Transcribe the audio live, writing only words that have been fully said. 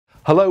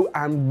Hello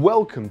and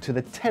welcome to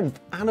the 10th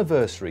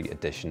anniversary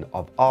edition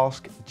of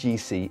Ask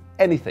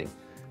GCN-ything,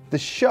 the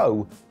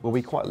show where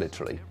we quite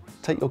literally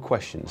take your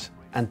questions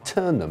and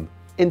turn them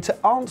into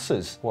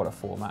answers. What a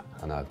format.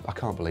 I know, I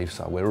can't believe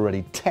so. We're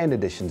already 10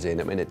 editions in.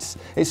 I mean, it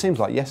seems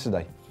like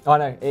yesterday. I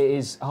know, it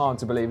is hard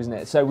to believe, isn't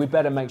it? So we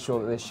better make sure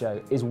that this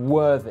show is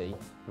worthy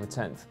of a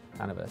 10th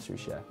anniversary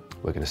show.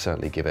 We're going to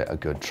certainly give it a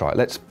good try.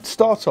 Let's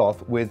start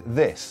off with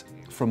this.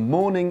 From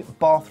morning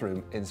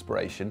bathroom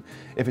inspiration.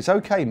 If it's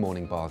okay,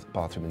 morning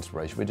bathroom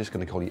inspiration, we're just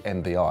going to call you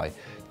MBI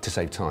to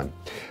save time.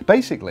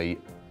 Basically,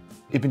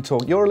 you've been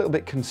talking, you're a little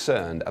bit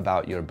concerned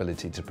about your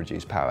ability to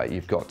produce power.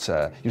 You've got,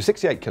 you're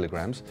 68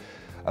 kilograms,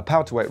 a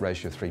power to weight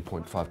ratio of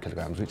 3.5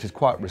 kilograms, which is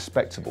quite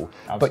respectable.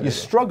 Absolutely. But you're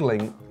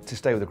struggling to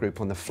stay with the group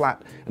on the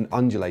flat and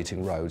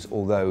undulating roads,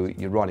 although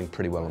you're riding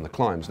pretty well on the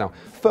climbs. Now,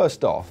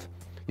 first off,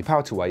 your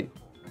power to weight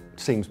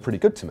seems pretty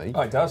good to me.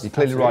 Oh, it does. You're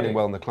clearly Absolutely. riding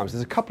well on the climbs.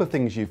 There's a couple of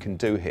things you can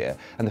do here.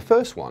 And the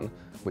first one,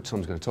 which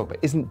Tom's going to talk about,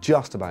 isn't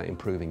just about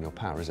improving your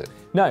power, is it?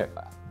 No,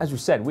 as we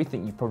said, we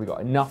think you've probably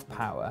got enough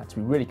power to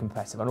be really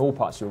competitive on all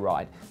parts of your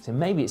ride. So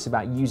maybe it's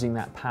about using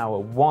that power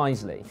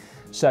wisely.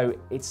 So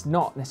it's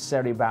not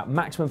necessarily about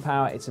maximum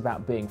power, it's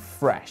about being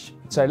fresh.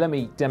 So let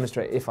me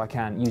demonstrate, if I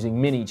can,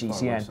 using mini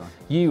GCN.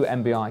 You,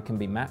 MBI, can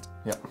be Matt.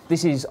 Yep.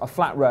 This is a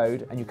flat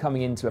road and you're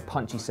coming into a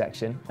punchy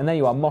section, and there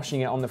you are moshing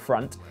it on the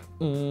front.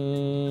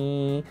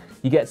 You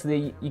get to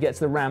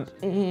the ramp.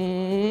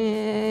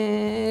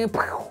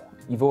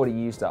 You've already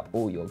used up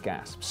all your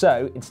gas.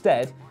 So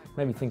instead,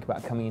 maybe think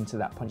about coming into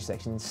that punchy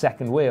section in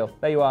second wheel.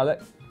 There you are,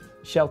 look.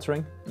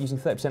 Sheltering, using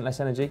 30% less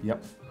energy.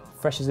 Yep.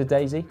 Fresh as a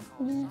daisy.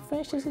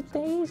 Fresh as a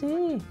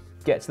daisy.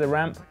 Get to the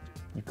ramp,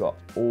 you've got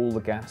all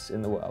the gas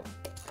in the world.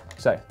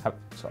 So,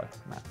 sorry,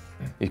 Matt.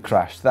 You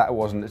crashed. That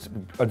wasn't,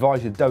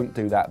 advise you don't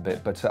do that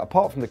bit, but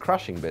apart from the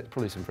crashing bit,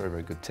 probably some very,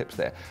 very good tips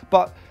there.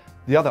 But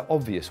the other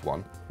obvious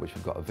one, which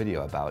we've got a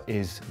video about,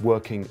 is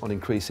working on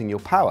increasing your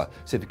power.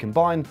 So if you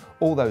combine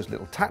all those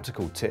little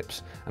tactical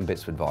tips and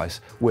bits of advice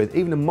with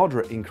even a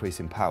moderate increase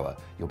in power,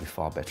 you'll be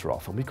far better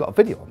off. And we've got a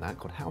video on that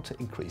called How to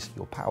Increase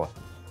Your Power,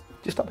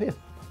 just up here.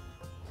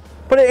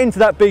 Put it into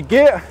that big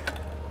gear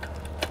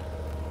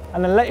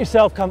and then let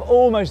yourself come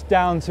almost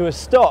down to a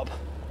stop.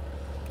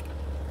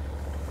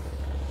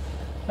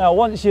 Now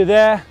once you're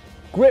there,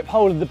 grip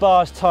hold of the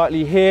bars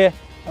tightly here,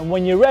 and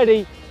when you're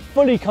ready,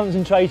 fully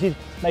concentrated,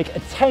 make a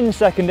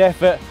 10-second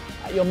effort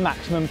at your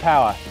maximum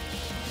power.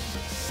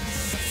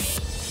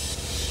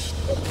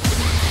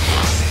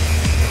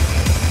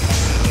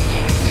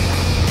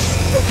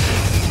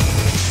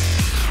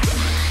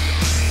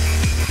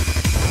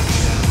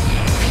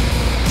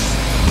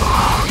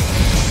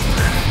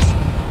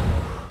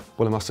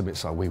 Well, I must admit,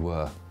 so we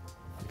were,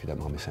 if you don't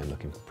mind me saying,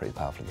 looking pretty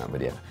powerful in that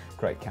video.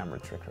 Great camera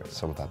trickery.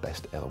 Some of our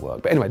best ever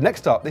work. But anyway,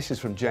 next up, this is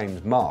from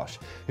James Marsh,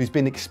 who's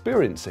been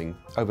experiencing,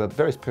 over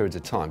various periods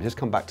of time, just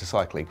come back to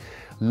cycling,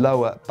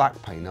 lower back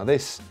pain. Now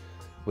this,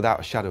 without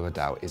a shadow of a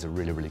doubt, is a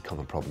really, really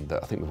common problem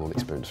that I think we've all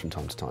experienced from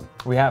time to time.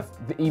 We have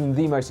even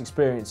the most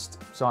experienced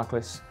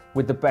cyclists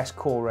with the best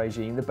core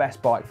regime, the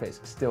best bike fits,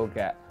 still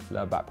get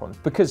lower back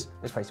problems because,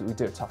 let's face it, we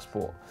do a tough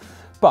sport.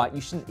 But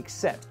you shouldn't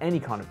accept any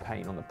kind of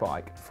pain on the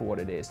bike for what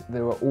it is.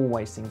 There are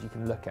always things you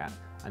can look at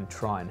and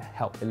try and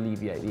help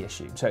alleviate the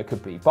issue. So it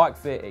could be bike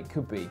fit, it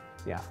could be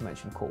the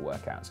aforementioned core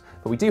workouts.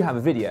 But we do have a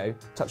video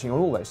touching on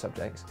all those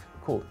subjects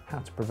called How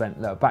to Prevent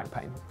Lower Back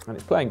Pain. And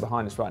it's playing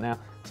behind us right now,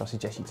 so I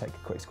suggest you take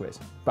a quick squiz.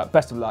 But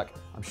best of luck,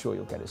 I'm sure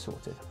you'll get it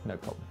sorted, no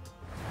problem.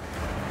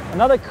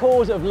 Another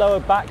cause of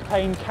lower back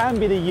pain can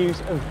be the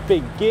use of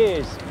big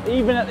gears.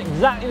 Even at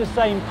exactly the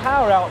same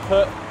power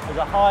output as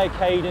a higher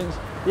cadence,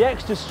 the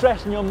extra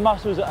stress on your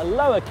muscles at a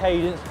lower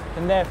cadence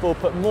can therefore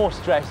put more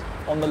stress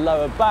on the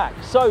lower back.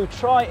 So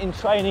try in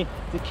training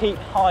to keep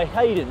high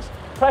cadence,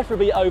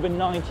 preferably over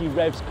 90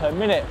 revs per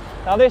minute.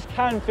 Now this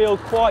can feel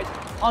quite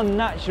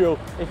unnatural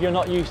if you're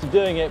not used to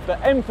doing it,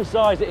 but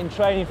emphasize it in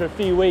training for a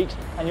few weeks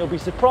and you'll be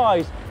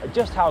surprised at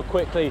just how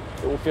quickly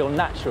it will feel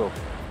natural.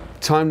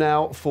 Time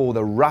now for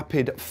the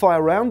rapid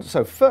fire round.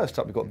 So first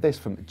up, we've got this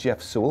from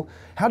Jeff Sewell.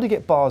 How do you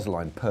get bars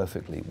aligned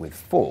perfectly with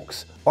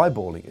forks?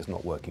 Eyeballing is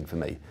not working for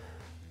me.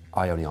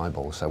 I only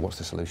eyeball, so what's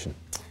the solution?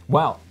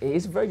 Well, it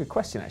is a very good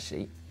question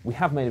actually. We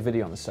have made a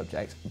video on the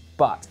subject,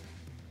 but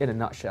in a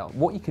nutshell,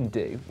 what you can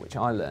do, which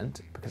I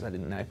learned because I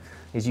didn't know,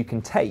 is you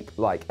can tape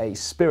like a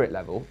spirit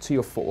level to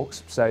your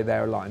forks, so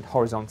they're aligned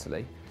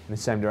horizontally in the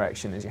same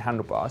direction as your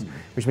handlebars,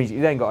 which means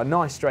you then got a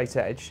nice straight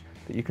edge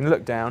that you can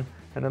look down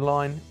and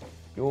align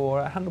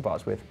your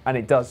handlebars with. And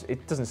it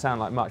doesn't sound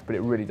like much, but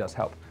it really does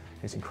help.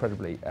 It's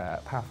incredibly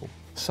powerful.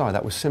 Sorry,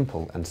 that was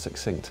simple and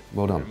succinct.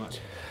 Well done. Very much.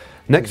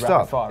 Next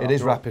up, it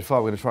is rapid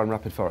fire. We're going to try and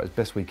rapid fire it as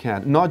best we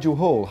can. Nigel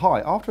Hall,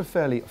 hi. After a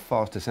fairly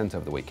fast descent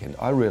over the weekend,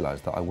 I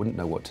realised that I wouldn't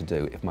know what to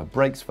do if my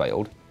brakes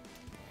failed.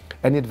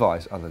 Any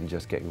advice other than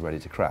just getting ready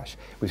to crash?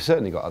 We've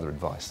certainly got other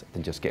advice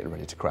than just getting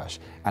ready to crash.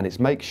 And it's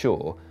make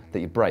sure that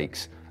your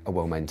brakes are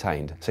well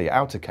maintained. So your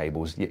outer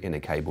cables, your inner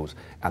cables,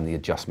 and the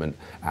adjustment,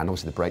 and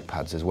obviously the brake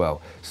pads as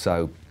well.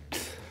 So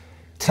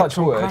touch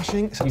wood,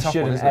 crashing, it's a you tough one,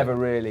 shouldn't isn't it? ever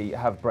really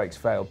have brakes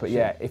fail. But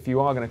yeah, if you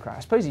are going to crash,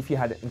 I suppose if you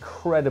had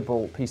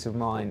incredible peace of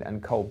mind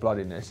and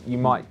cold-bloodedness, you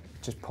might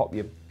just pop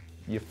your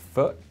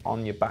foot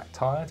on your back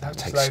tyre. That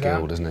takes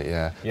skill, doesn't it?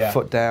 Yeah.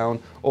 Foot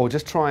down, or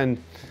just try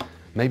and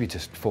maybe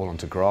just fall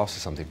onto grass or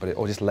something,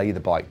 or just lay the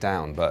bike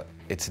down. But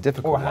it's a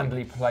difficult one. Or a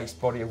handily placed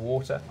body of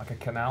water, like a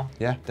canal.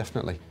 Yeah,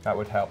 definitely. That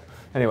would help.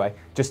 Anyway,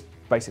 just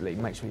basically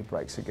make sure your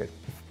brakes are good.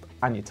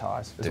 And your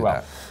tyres as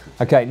well.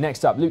 Okay,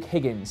 next up, Luke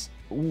Higgins.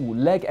 Ooh,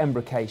 leg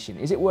embrocation.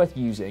 Is it worth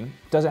using?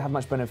 Does it have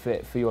much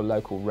benefit for your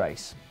local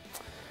race?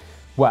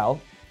 Well,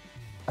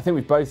 I think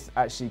we've both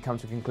actually come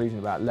to a conclusion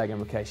about leg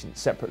embrocation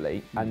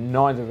separately, and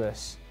neither of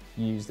us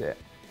used it,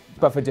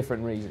 but for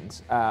different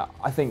reasons.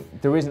 I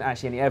think there isn't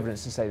actually any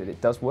evidence to say that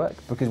it does work,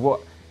 because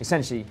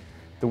essentially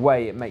the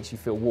way it makes you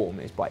feel warm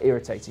is by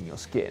irritating your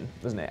skin,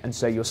 doesn't it? And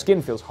so your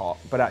skin feels hot,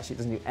 but actually it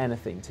doesn't do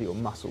anything to your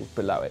muscles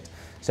below it.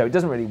 So it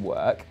doesn't really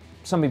work.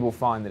 Some people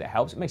find that it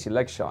helps. It makes your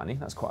legs shiny.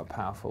 That's quite a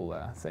powerful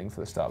thing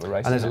for the start of the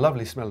race. And there's a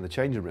lovely smell in the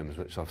changing rooms,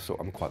 which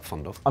I'm quite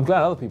fond of. I'm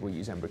glad other people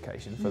use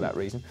embrocation for that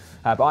reason.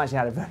 But I actually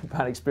had a very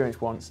bad experience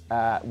once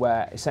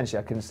where essentially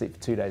I couldn't sleep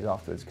for 2 days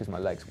afterwards because my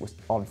legs were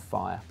on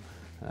fire.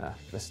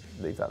 Let's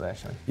leave that there,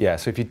 shall we? Yeah,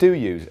 so if you do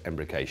use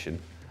embrocation,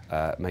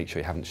 make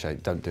sure you haven't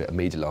shaved, don't do it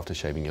immediately after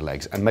shaving your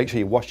legs, and make sure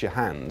you wash your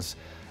hands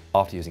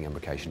after using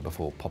embrocation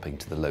before popping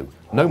to the loo.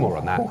 No more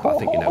on that, but I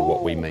think you know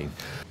what we mean.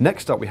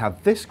 Next up, we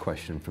have this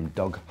question from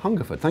Doug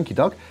Hungerford. Thank you,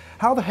 Doug.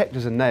 How the heck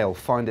does a nail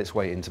find its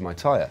way into my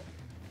tyre?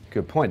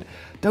 Good point.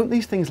 Don't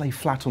these things lay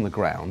flat on the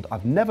ground?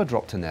 I've never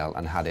dropped a nail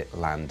and had it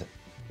land,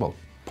 well,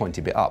 pointy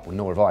bit up,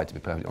 nor have I, to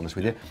be perfectly honest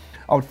with you.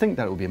 I would think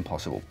that it would be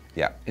impossible.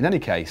 Yeah, in any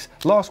case,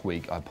 last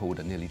week I pulled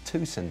a nearly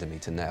 2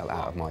 centimetre nail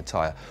out of my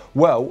tyre.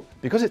 Well,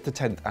 because it's the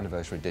 10th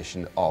anniversary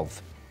edition of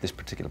this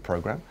particular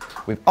programme,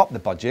 we've upped the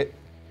budget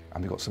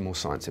and we've got some more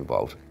science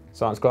involved.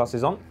 Science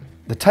glasses on.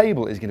 The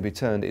table is going to be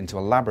turned into a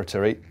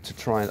laboratory to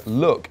try and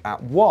look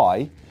at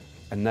why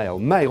a nail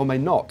may or may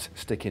not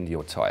stick into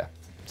your tyre.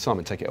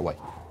 Simon, take it away.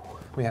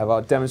 We have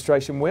our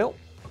demonstration wheel.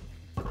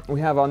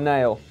 We have our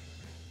nail.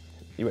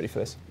 You ready for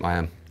this? I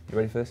am. You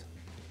ready for this?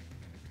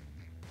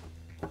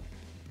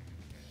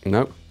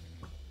 No.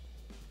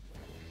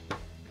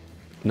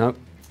 No.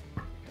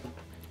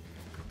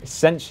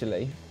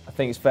 Essentially, I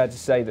think it's fair to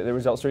say that the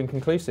results are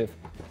inconclusive.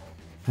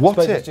 What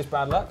if it's just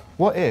bad luck?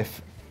 What if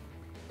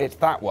it's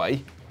that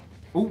way,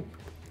 ooh,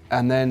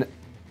 and then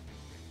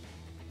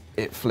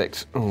it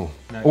flicks? Oh,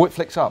 no. Oh, it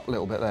flicks up a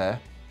little bit there.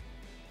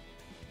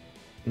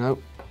 No.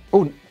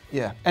 Oh,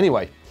 yeah.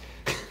 Anyway,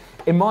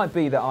 it might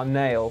be that our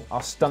nail,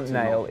 our stunt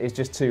nail, is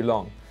just too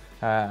long.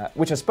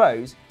 Which I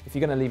suppose, if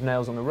you're going to leave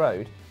nails on the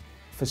road,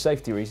 for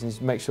safety reasons,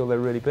 make sure they're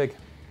really big.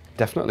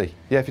 Definitely.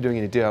 Yeah, if you're doing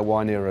any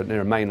DIY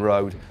near a main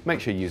road, make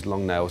sure you use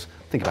long nails.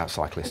 Think about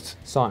cyclists.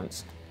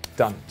 Science.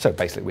 Done. So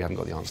basically, we haven't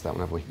got the answer to that one,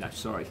 have we? No,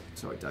 sorry,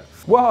 Doug.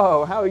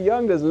 Whoa, how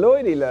young does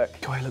Lloydie look?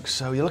 God, he looks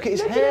so young. Look at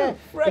his hair.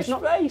 Fresh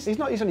face. He's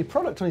not used any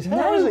product on his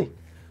hair, is he?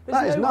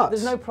 That is nuts.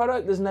 There's no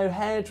product, there's no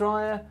hair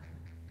dryer.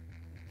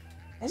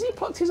 Has he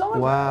plucked his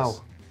eyebrows?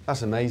 Wow,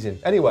 that's amazing.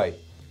 Anyway,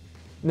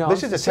 no,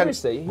 this is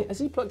seriously, has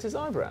he plucked his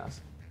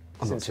eyebrows?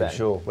 I'm not too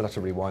sure. We'll have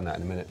to rewind that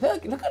in a minute.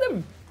 Look at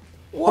him.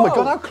 Whoa. Oh my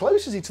God, how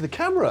close is he to the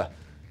camera?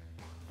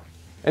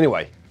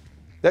 Anyway,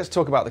 let's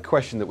talk about the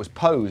question that was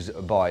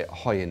posed by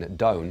Hoyen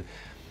Doan.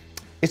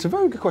 It's a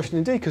very good question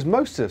indeed, because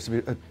most of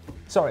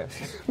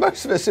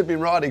us have been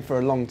riding for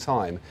a long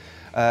time.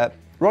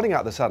 Riding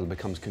out of the saddle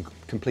becomes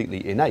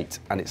completely innate,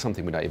 and it's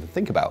something we don't even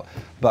think about.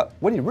 But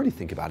when you really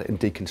think about it and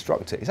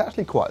deconstruct it, it's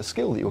actually quite a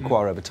skill that you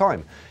acquire over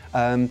time.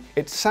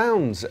 It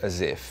sounds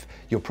as if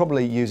you're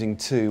probably using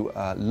too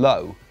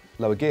lower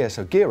gear,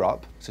 so gear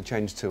up, so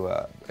change to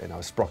a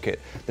sprocket.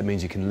 That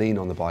means you can lean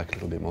on the bike a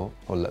little bit more,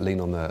 or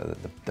lean on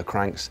the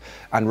cranks,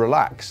 and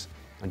relax,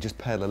 and just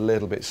pedal a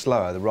little bit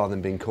slower rather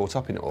than being caught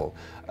up in it all.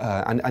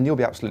 And you'll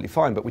be absolutely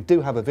fine. But we do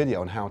have a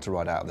video on how to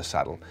ride out of the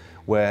saddle,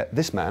 where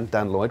this man,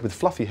 Dan Lloyd, with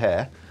fluffy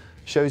hair,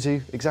 shows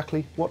you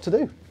exactly what to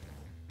do.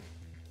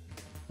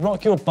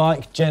 Rock your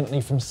bike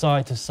gently from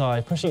side to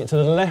side, pushing it to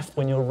the left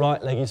when your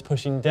right leg is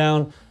pushing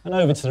down, and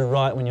over to the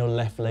right when your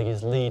left leg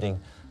is leading.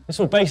 This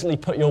will basically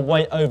put your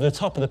weight over the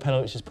top of the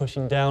pedal, which is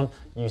pushing down,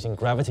 using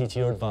gravity to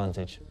your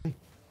advantage.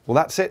 Well,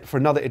 that's it for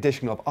another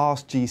edition of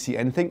Ask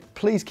GCN-ything.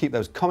 Please keep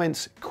those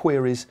comments,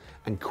 queries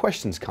and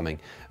questions coming,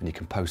 and you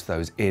can post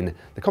those in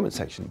the comment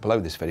section below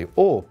this video,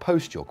 or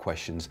post your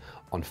questions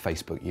on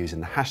Facebook using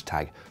the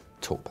hashtag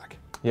 #TalkBack.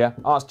 Yeah,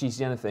 Ask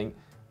GCN-ything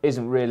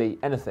isn't really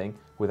anything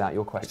without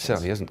your questions. It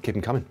certainly isn't. Keep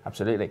them coming.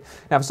 Absolutely.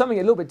 Now, for something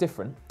a little bit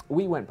different,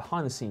 we went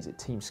behind the scenes at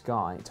Team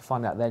Sky to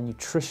find out their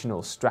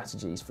nutritional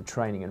strategies for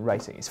training and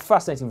racing. It's a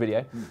fascinating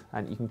video,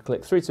 and you can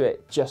click through to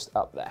it just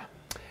up there.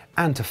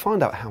 And to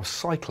find out how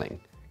cycling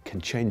can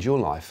change your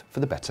life for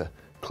the better,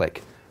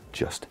 click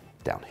just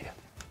down here.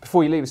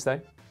 Before you leave us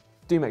though,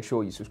 do make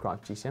sure you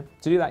subscribe to GCN.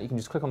 To do that, you can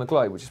just click on the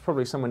globe, which is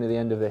probably somewhere near the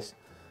end of this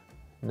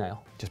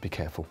nail. Just be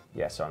careful.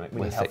 Yeah, sorry,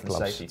 we need health and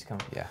safety to come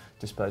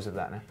dispose of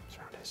that now. It's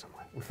around here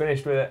somewhere. We're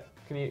finished with it.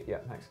 Can you, yeah,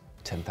 thanks.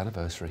 10th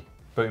anniversary.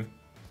 Boom.